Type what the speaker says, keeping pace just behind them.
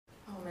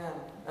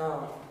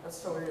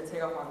That's so weird to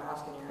take off my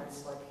mask in here.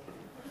 It's like.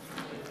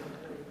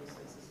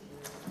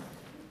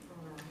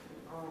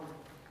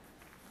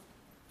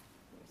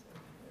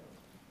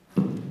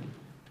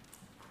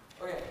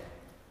 Okay,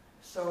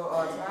 so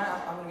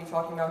tonight I'm going to be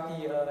talking about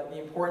the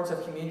importance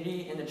of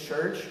community in the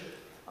church.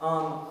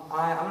 I'm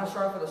going to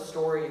start off with a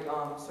story.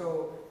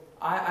 So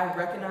I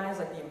recognize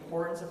like the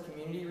importance of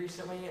community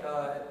recently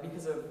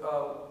because of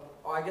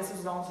I guess this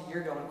was almost a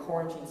year ago when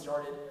quarantine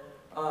started.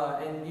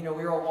 And you know,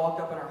 we were all locked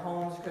up in our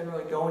homes, couldn't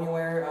really go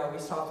anywhere. We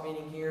stopped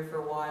meeting here for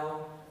a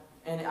while,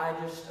 and I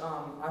just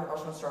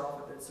want to start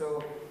off with it.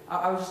 So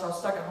I was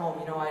stuck at home.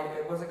 You know,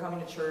 I wasn't coming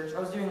to church. I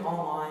was doing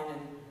online,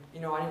 and you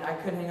know, I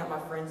couldn't hang out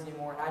with my friends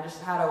anymore. And I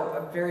just had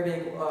a very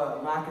big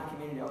lack of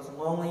community. I was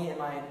lonely, and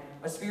my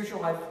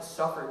spiritual life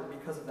suffered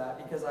because of that.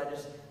 Because I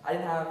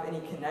didn't have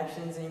any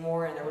connections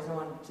anymore, and there was no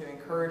one to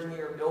encourage me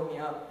or build me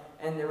up.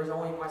 And there was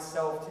only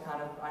myself to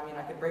kind of.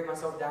 I could break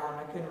myself down.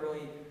 I couldn't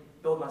really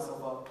build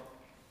myself up.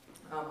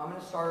 I'm going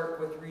to start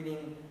with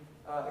reading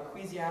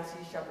Ecclesiastes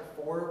chapter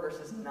 4,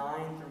 verses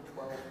 9 through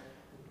 12.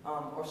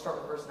 I'll start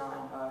with verse 9.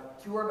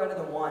 Two are better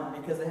than one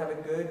because they have a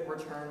good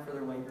return for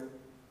their labor.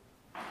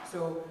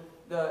 So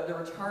the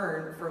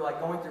return for like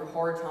going through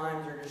hard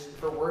times or just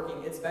for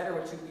working, it's better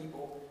with two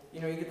people. You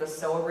know, you get to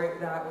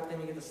celebrate that with them.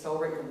 You get to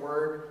celebrate your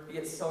word. You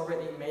get to celebrate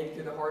that you made it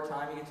through the hard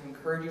time. You get to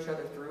encourage each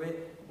other through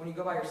it. When you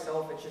go by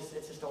yourself,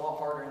 it's just a lot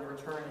harder, and the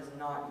return is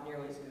not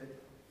nearly as good.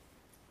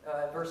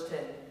 Verse 10.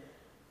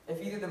 If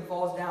either of them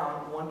falls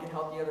down, one can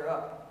help the other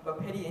up.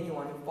 But pity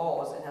anyone who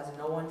falls and has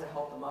no one to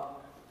help them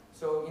up.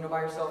 So, you know,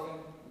 by yourself,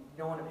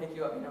 no one to pick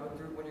you up. You know,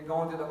 when you're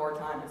going through the hard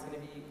time, it's going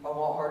to be a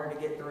lot harder to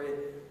get through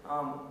it.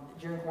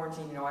 During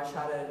quarantine, you know, it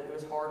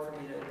was hard for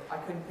me I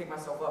couldn't pick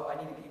myself up. I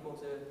needed people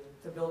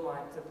to build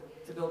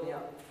me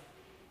up.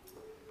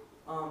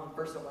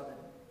 Verse 11.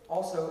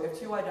 Also, if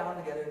two lie down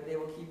together, they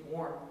will keep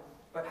warm.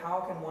 But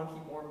how can one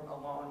keep warm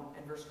alone?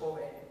 And verse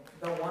 12a.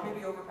 Though one may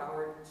be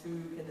overpowered, two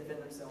can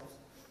defend themselves.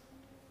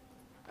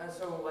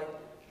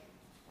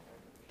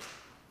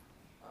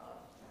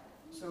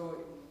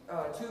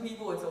 Two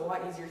people, it's a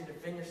lot easier to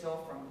defend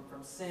yourself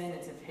from sin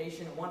and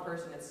temptation. And one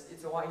person,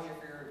 it's a lot easier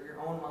for your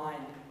own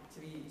mind to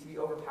be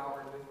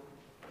overpowered.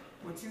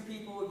 With two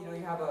people, you know,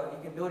 you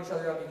can build each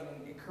other up, you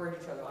can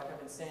encourage each other, like I've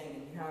been saying,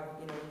 and you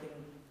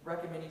can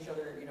recommend each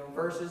other, you know,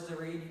 verses to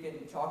read. You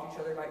can talk to each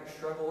other about your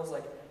struggles.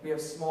 Like we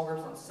have small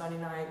groups on Sunday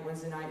night,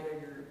 Wednesday night. You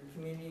have your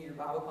community, your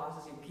Bible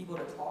classes. You have people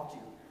to talk to.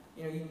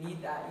 You know, you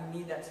need that. You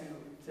need that to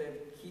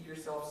keep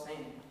yourself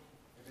sane,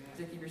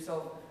 to keep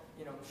yourself,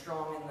 you know,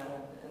 strong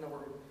in the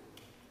Word.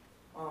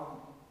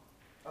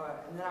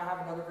 And then I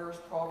have another verse,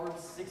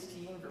 Proverbs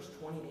 16, verse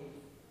 28.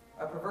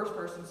 A perverse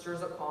person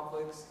stirs up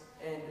conflicts,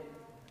 and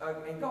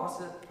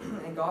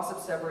gossip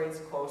separates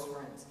close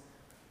friends.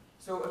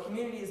 So a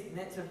community is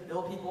meant to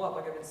build people up,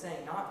 like I've been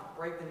saying, not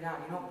break them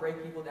down. You don't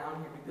break people down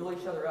here. We build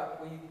each other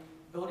up. We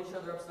build each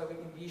other up so that we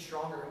can be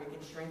stronger and we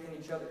can strengthen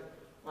each other.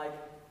 Like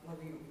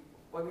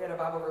we had a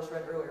Bible verse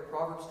read earlier,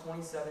 Proverbs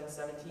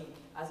 27:17.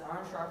 As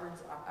iron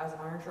sharpens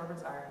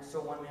iron, so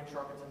one man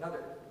sharpens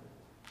another.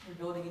 You're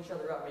building each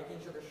other up, making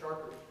each other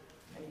sharper,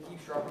 and you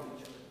keep sharpening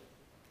each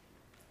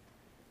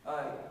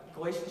other.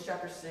 Galatians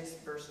chapter 6,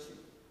 verse 2.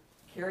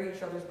 Carry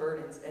each other's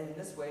burdens, and in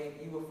this way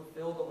you will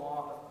fulfill the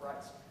law of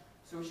Christ.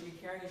 So we should be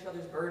carrying each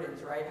other's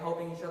burdens, right?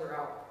 Helping each other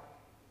out.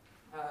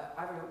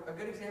 I have a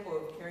good example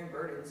of carrying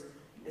burdens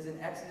is in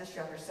Exodus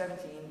chapter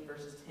 17,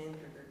 verses 10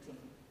 through 13.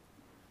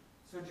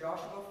 So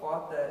Joshua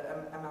fought the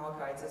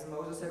Amalekites as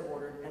Moses had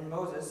ordered, and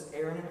Moses,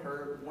 Aaron, and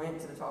Hur went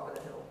to the top of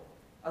the hill.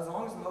 As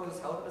long as Moses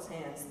held up his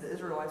hands, the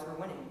Israelites were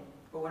winning.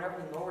 But whenever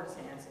he lowered his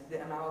hands,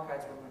 the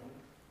Amalekites were winning.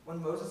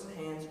 When Moses'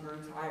 hands grew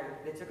tired,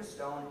 they took a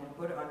stone and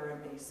put it under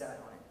him, and he sat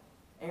on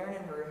it. Aaron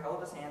and Hur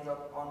held his hands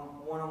up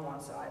on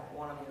one side,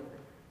 one on the other,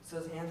 so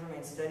his hands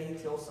remained steady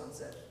till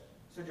sunset.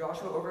 So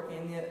Joshua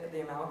overcame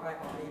the Amalekite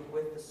army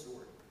with the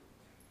sword.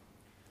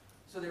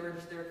 So they were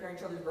carrying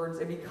each other's burdens,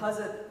 and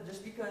because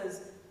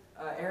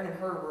Aaron and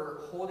Hur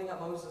were holding up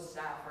Moses'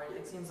 staff, right?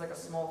 It seems like a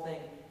small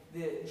thing.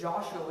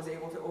 Joshua was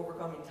able to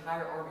overcome the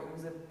entire army. It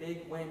was a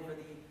big win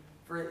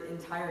for the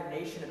entire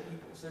nation of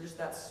people. So just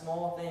that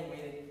small thing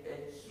made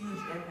a huge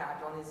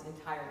impact on his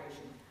entire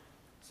nation.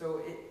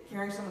 So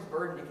carrying someone's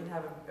burden, it can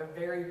have a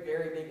very,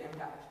 very big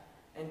impact,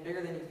 and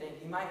bigger than you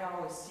think. You might not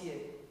always see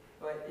it,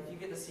 but if you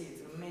get to see it,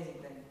 it's an amazing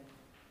thing.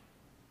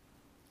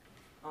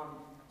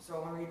 So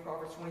I'm going to read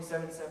Proverbs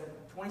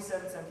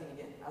 27:17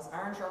 again. As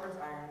iron sharpens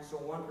iron, so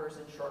one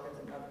person sharpens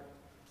another.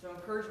 So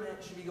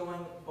encouragement should be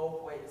going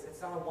both ways.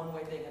 It's not a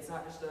one-way thing. It's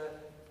not just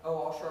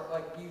I'll sharpen,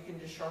 like you can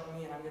just sharpen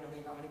me and I'm going to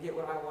leave. I'm going to get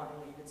what I want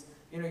and leave. It's,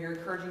 you know, you're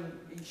encouraging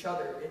each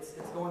other. It's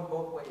going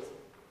both ways.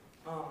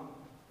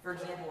 For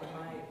example, in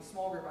my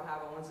small group I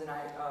have on Wednesday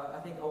night,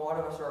 I think a lot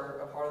of us are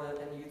a part of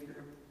in the youth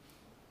group.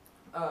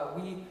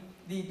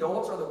 The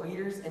adults are the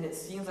leaders, and it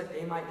seems like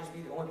they might just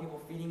be the only people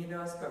feeding into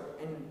us, but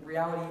in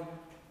reality,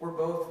 we're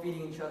both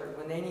feeding each other.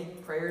 When they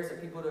need prayers or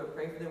people to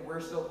pray for them,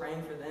 we're still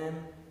praying for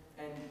them,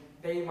 and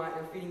they're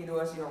feeding into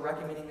us, you know,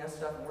 recommending us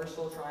stuff, and we're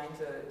still trying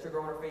to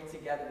grow in our faith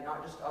together,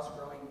 not just us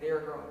growing,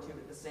 they're growing too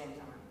at the same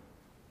time.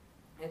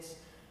 It's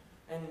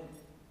and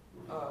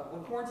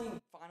when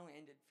quarantine finally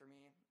ended for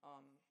me,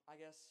 I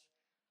guess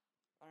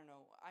I don't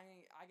know.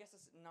 I guess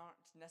it's not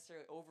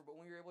necessarily over, but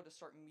when we were able to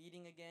start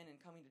meeting again and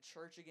coming to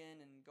church again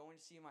and going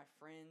to see my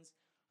friends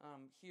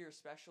here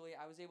especially,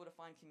 I was able to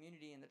find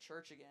community in the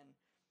church again,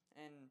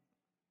 and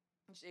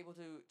just able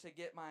to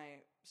get my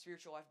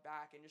spiritual life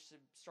back and just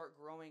to start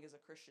growing as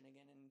a Christian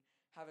again and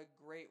have a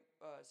great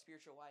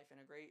spiritual life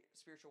and a great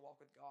spiritual walk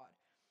with God.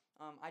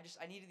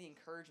 I needed the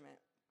encouragement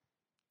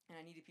and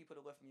I needed people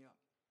to lift me up.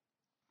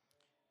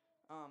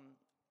 Um,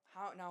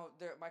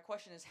 my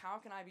question is, how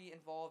can I be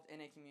involved in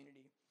a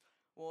community?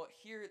 Well,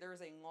 here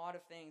there's a lot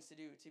of things to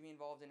do to be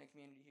involved in a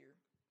community here.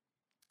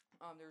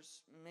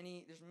 There's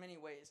many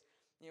ways.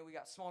 We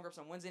got small groups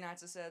on Wednesday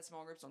nights, as I said,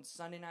 small groups on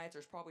Sunday nights.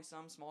 There's probably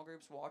some small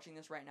groups watching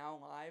this right now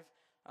live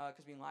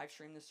because we live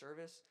stream this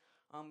service.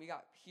 We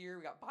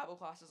got Bible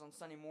classes on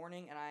Sunday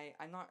morning, and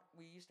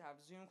we used to have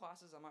Zoom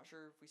classes. I'm not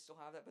sure if we still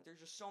have that, but there's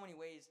just so many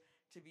ways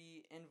to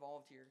be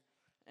involved here.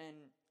 And,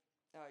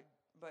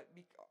 but,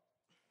 be,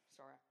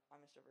 sorry, I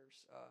missed a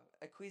verse.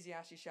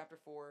 Ecclesiastes chapter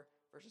 4,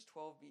 verse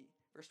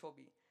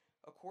 12b.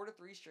 A cord of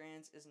three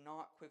strands is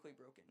not quickly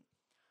broken.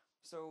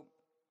 So,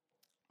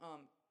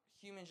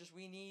 humans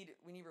we need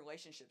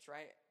relationships,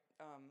 right?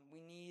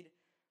 We need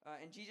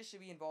and Jesus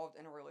should be involved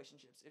in our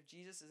relationships. If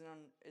Jesus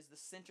is the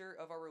center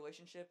of our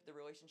relationship, the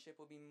relationship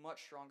will be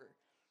much stronger.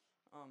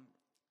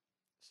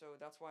 So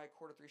that's why a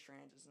cord of three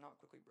strands is not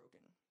quickly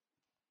broken.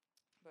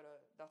 But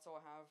that's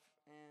all I have,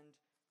 and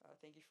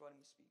thank you for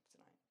letting me speak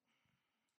tonight.